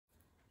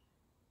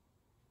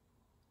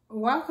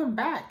Welcome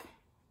back.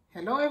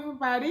 Hello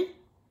everybody.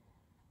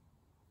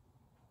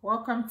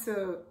 Welcome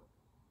to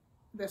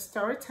the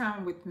story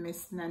time with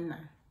Miss Nnenna.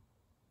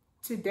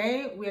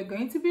 Today we are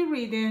going to be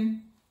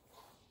reading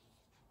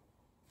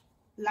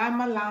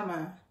Llama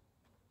Llama,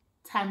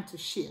 Time to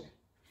Share.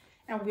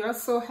 And we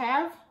also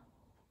have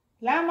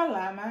Llama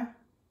Llama,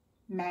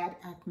 Mad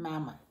at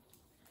Mama.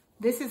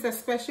 This is a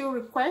special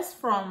request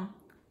from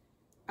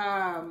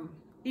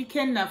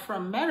Nnenna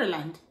from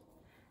Maryland.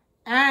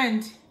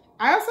 And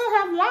I also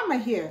have Llama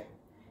here.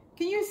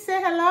 Can you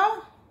say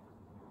hello?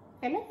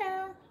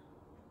 Hello.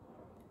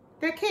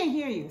 They can't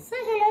hear you. Say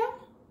hello.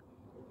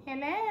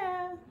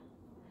 Hello.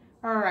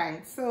 All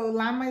right. So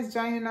Llama is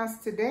joining us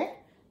today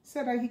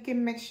so that he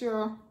can make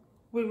sure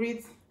we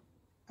read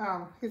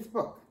his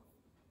book.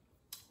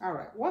 All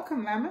right.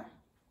 Welcome, Llama.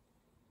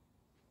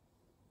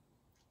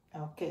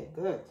 Okay,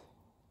 good.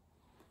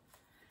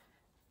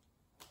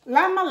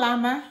 Llama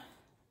Llama,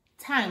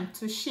 Time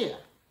to Share.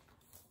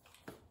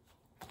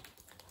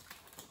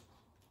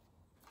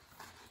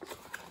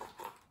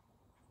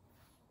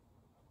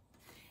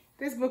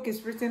 This book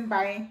is written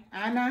by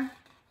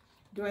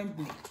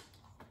Dewdney.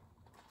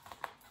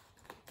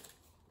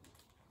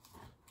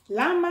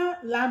 Llama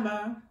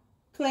Llama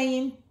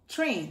playing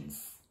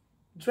trains,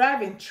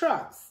 driving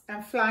trucks,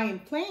 and flying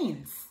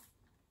planes.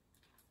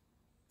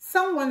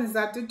 Someone is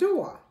at the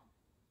door.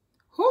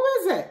 Who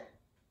is it?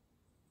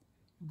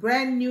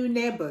 Brand new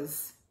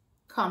neighbors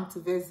come to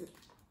visit.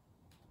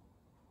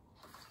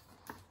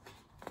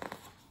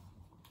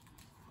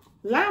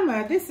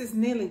 Llama, this is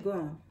Nelly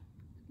gone.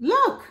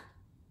 Look!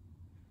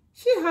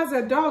 She has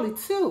a dolly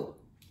too.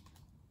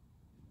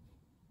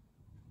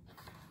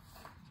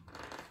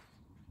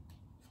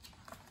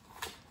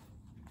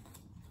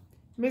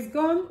 Miss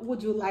Gone,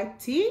 would you like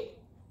tea?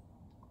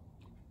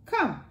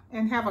 Come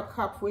and have a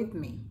cup with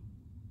me.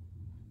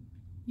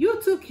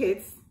 You two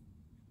kids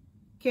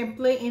can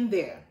play in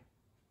there.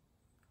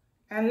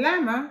 And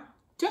Llama,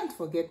 don't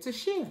forget to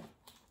share.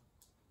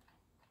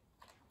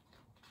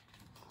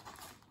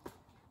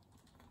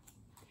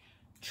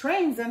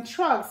 Trains and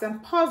trucks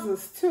and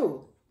puzzles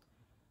too.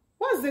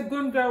 What's the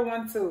good girl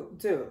want to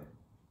do?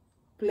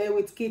 Play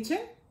with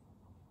kitchen?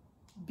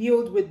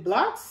 Build with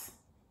blocks?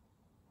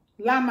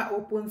 Llama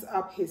opens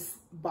up his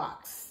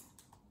box.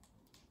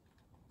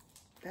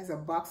 There's a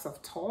box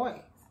of toys.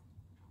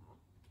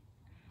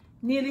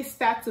 Nelly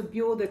start to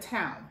build a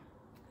town.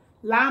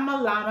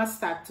 Llama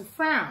start to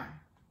frown.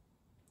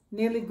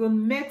 Nelly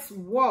gun makes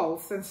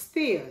walls and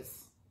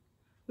stairs.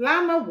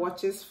 Llama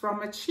watches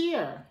from a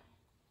chair.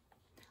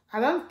 I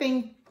don't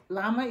think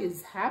Llama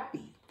is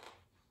happy.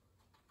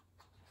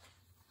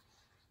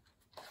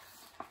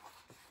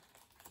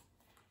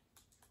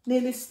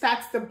 Nelly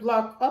stacks the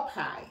block up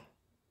high.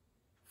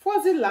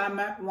 Fuzzy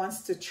Llama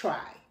wants to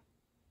try.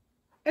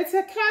 It's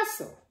a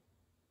castle.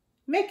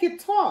 Make it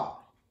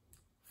tall.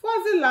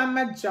 Fuzzy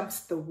Llama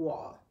jumps the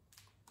wall.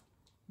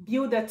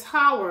 Build a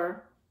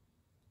tower.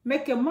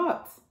 Make a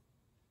moat.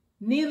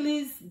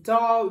 Nelly's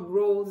doll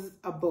rolls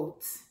a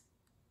boat.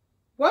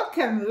 What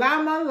can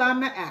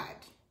Llama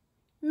add?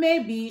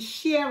 Maybe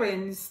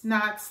sharing's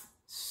not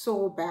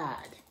so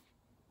bad.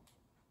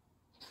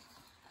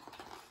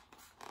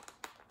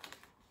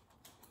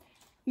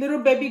 Little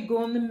baby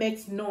Goon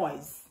makes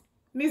noise.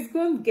 Miss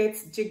Goon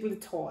gets jiggly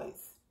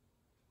toys.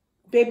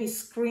 Baby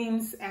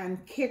screams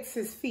and kicks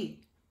his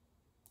feet.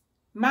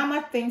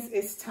 Mama thinks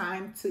it's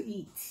time to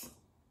eat.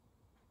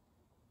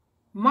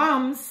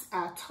 Moms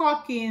are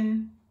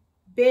talking.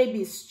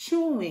 Baby's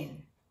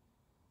chewing.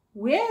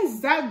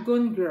 Where's that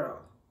Goon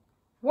girl?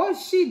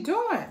 What's she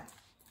doing?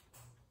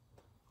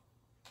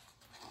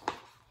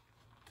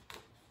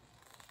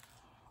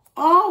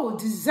 Oh,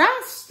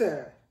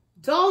 disaster!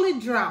 Dolly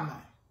drama.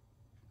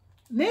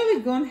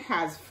 Nelly Gun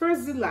has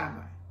Fuzzy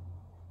Llama.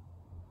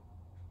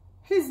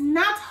 He's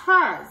not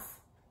hers.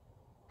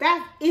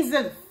 That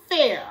isn't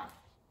fair.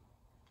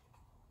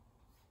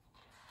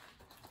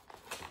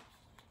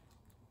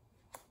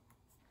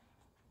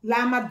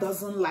 Llama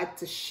doesn't like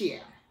to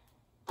share.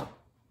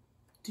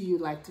 Do you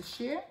like to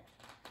share?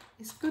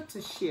 It's good to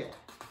share.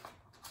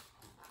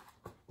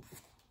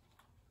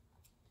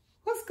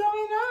 What's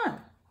going on?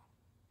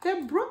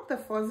 They broke the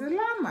Fuzzy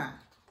Llama.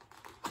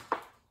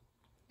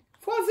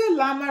 Fuzzy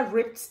Llama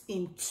ripped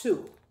in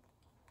two,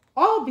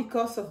 all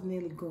because of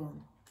Nelly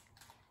Gun.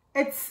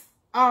 It's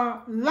a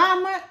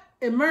llama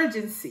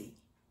emergency.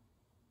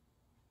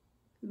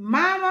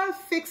 Mama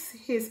fix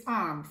his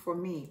arm for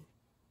me.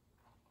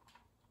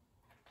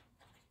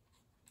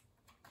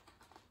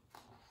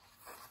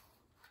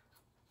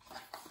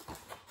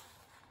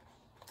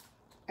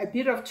 A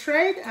bit of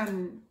trade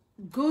and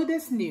good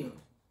as new,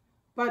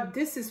 but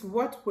this is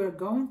what we're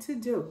going to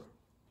do.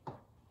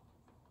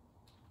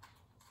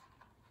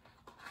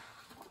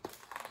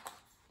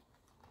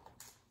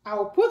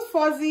 I'll put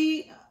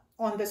Fuzzy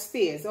on the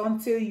stairs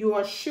until you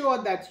are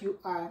sure that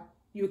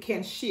you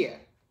can share.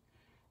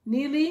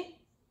 Nelly,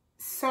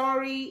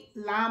 sorry,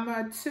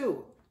 Llama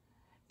too.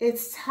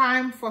 It's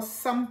time for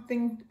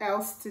something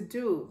else to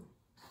do.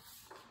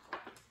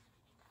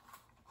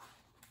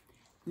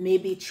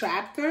 Maybe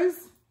tractors,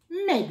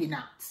 maybe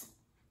not.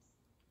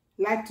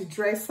 Like to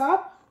dress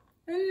up?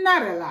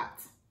 Not a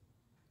lot.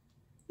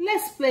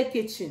 Let's play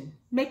kitchen,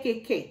 make a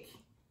cake.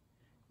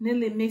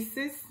 Nelly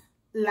mixes,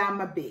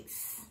 Llama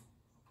bakes.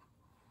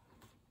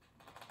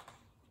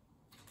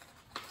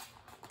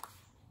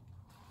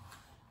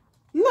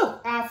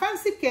 Look, our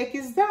fancy cake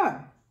is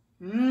done.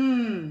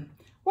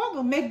 What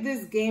will make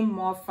this game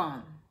more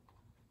fun?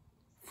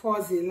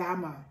 Fuzzy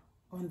Llama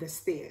on the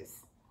stairs.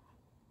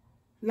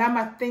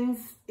 Llama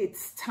thinks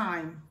it's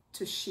time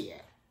to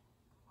share.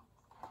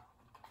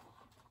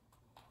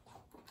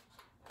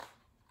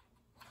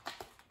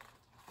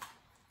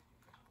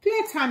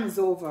 Playtime is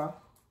over.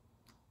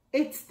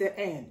 It's the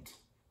end.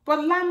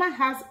 But Llama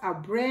has a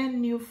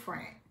brand new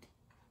friend.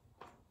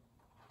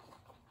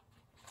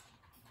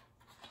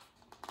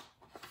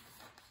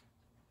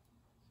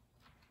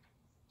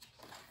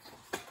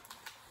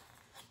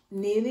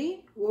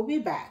 Nelly will be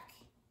back.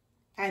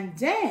 And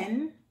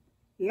then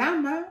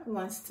Llama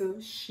wants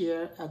to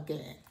share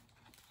again.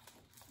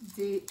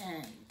 The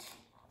end.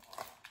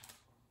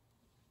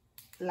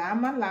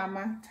 Llama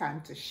Llama,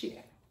 time to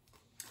share.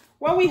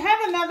 Well, we have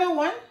another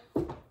one.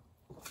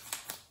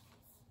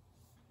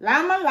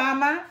 Llama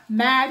Llama,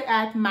 mad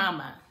at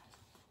Mama.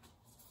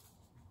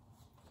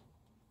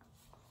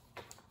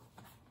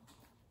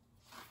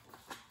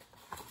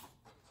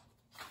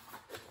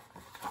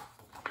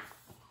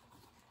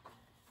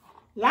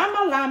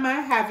 Llama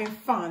Llama having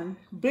fun,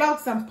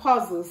 blocks and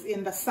puzzles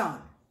in the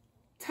sun.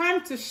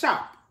 Time to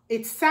shop.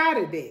 It's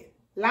Saturday.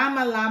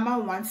 Llama Llama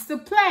wants to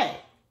play.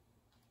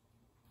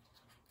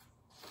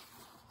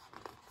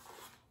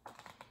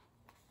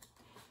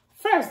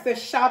 First the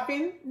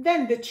shopping,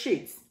 then the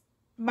treats.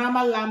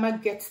 Mama Llama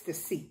gets the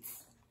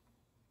seats.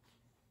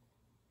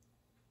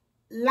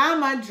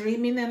 Llama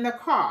dreaming in the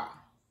car.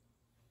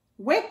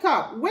 Wake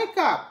up, wake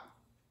up.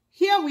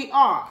 Here we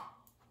are.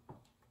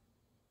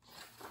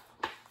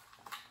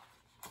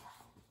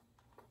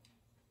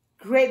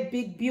 Great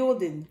big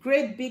building,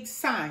 great big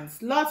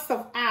signs, lots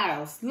of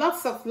aisles,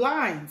 lots of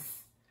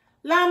lines.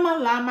 Llama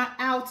Llama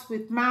out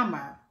with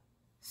Mama,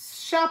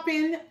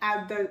 shopping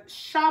at the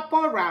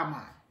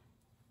Shop-O-Rama.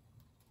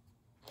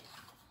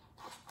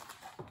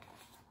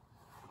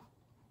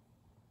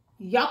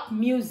 Yuck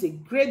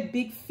music, great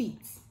big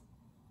feet.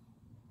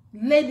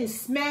 Lady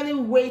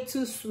smelling way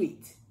too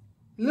sweet.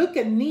 Look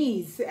at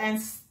knees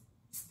and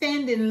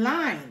stand in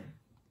line.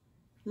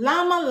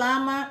 Llama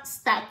Llama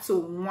start to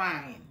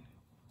whine.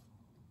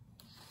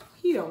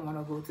 He don't want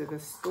to go to the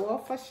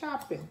store for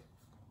shopping.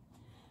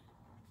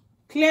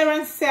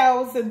 Clearance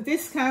sales and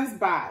discounts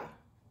buy.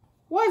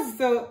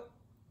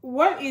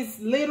 What is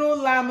little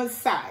Llama's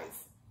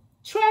size?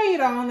 Try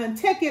it on and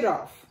take it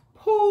off.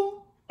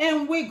 Pull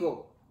and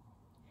wiggle.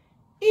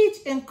 Eat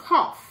and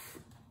cough.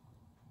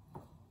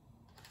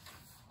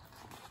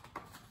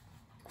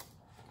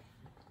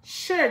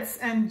 Shirts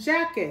and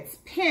jackets,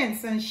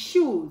 pants and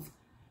shoes.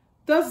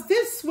 Does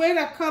this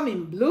sweater come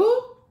in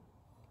blue?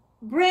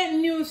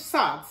 Brand new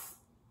socks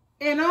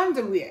and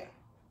underwear.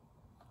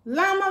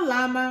 Llama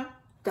Llama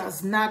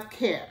does not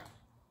care.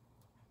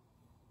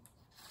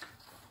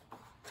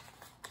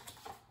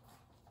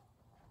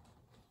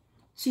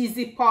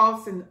 Cheesy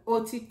Puffs and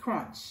Oaty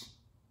Crunch.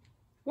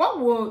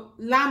 What will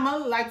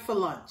Llama like for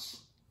lunch?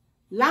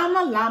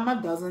 Llama Llama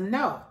doesn't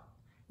know.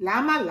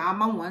 Llama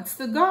Llama wants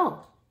to go.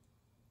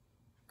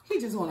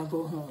 He just want to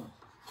go home.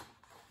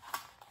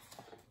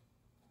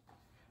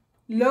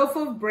 Loaf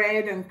of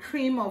bread and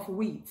cream of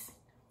wheat.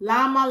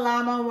 Llama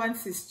Llama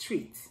wants his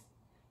treat.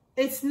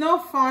 It's no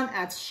fun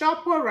at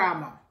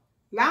Shop-O-Rama.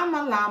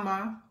 Llama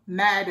Llama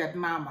mad at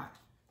Mama.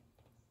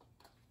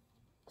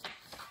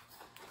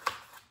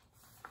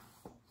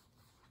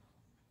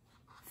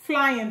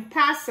 Flying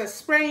pasta,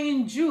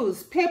 spraying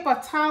juice, paper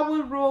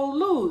towel roll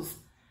loose.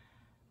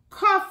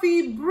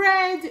 Coffee,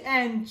 bread,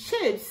 and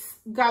chips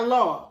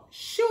galore.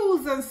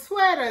 Shoes and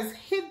sweaters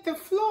hit the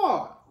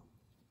floor.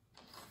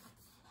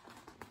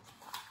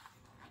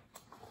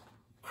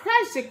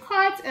 Crash the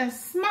cart and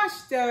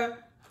smash the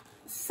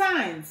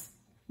signs.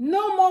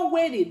 No more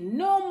waiting,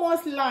 no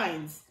more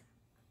lines.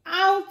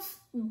 Out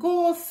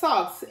go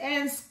socks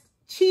and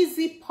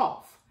cheesy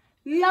puff.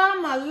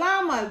 Llama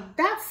Llama,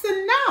 that's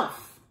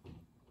enough.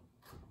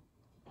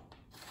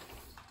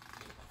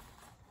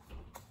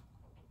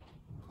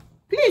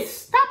 Please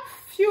stop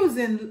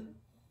fusing,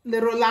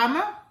 little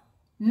llama.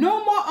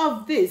 No more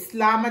of this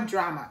llama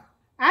drama.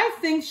 I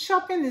think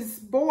shopping is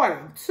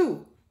boring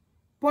too,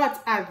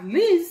 but at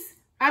least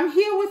I'm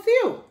here with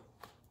you.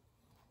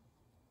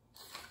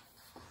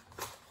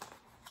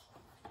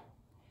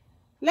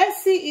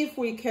 Let's see if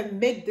we can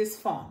make this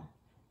fun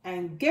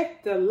and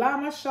get the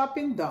llama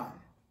shopping done.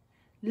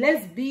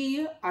 Let's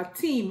be a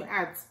team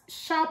at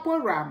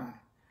Shop-O-Rama.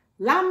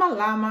 Llama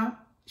Llama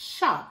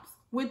shops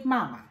with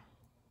Mama.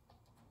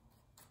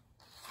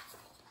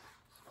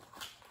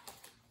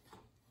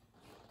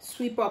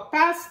 Sweep up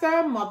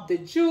pasta, mop the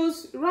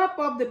juice, wrap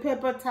up the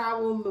paper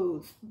towel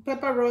loose,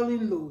 paper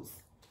rolling loose.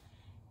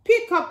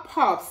 Pick up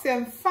puffs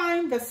and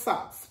find the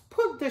socks.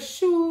 Put the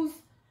shoes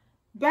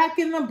back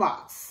in the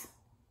box.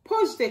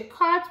 Push the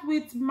cart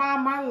with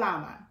Mama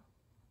Llama.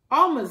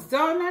 Almost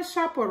done at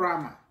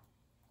Shop-O-Rama.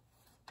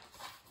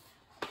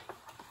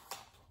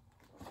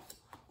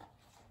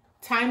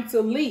 Time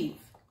to leave.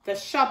 The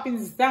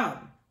shopping's done.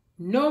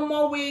 No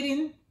more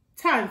waiting.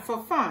 Time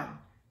for fun.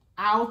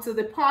 Out to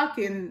the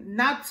parking,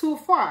 not too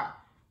far.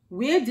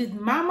 Where did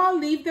Mama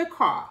leave the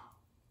car?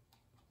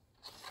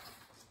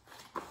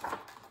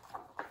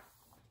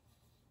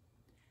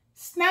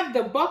 Snap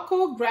the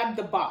buckle, grab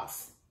the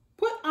box.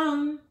 Put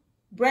on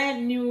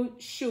brand new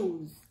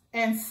shoes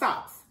and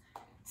socks.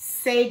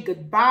 Say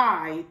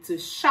goodbye to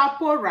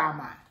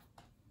Shop-O-Rama.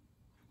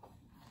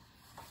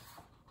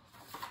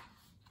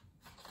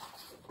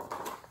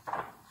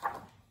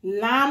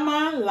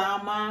 Llama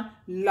Llama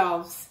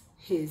loves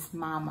his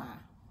mama.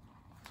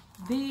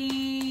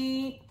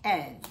 The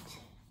end.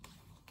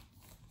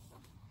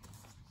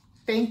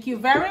 Thank you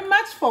very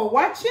much for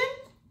watching.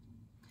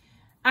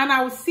 And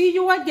I will see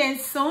you again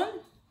soon.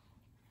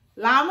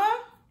 Llama,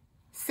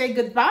 say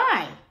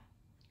goodbye.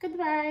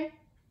 Goodbye.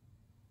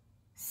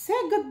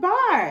 Say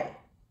goodbye.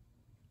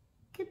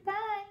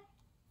 Goodbye.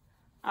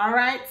 All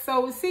right,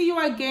 so we'll see you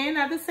again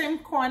at the same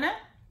corner.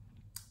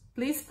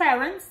 Please,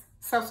 parents,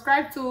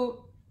 subscribe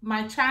to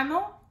my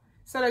channel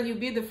so that you'll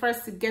be the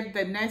first to get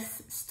the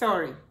next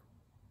story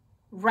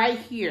right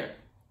here.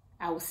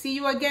 I will see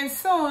you again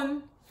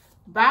soon.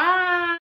 Bye.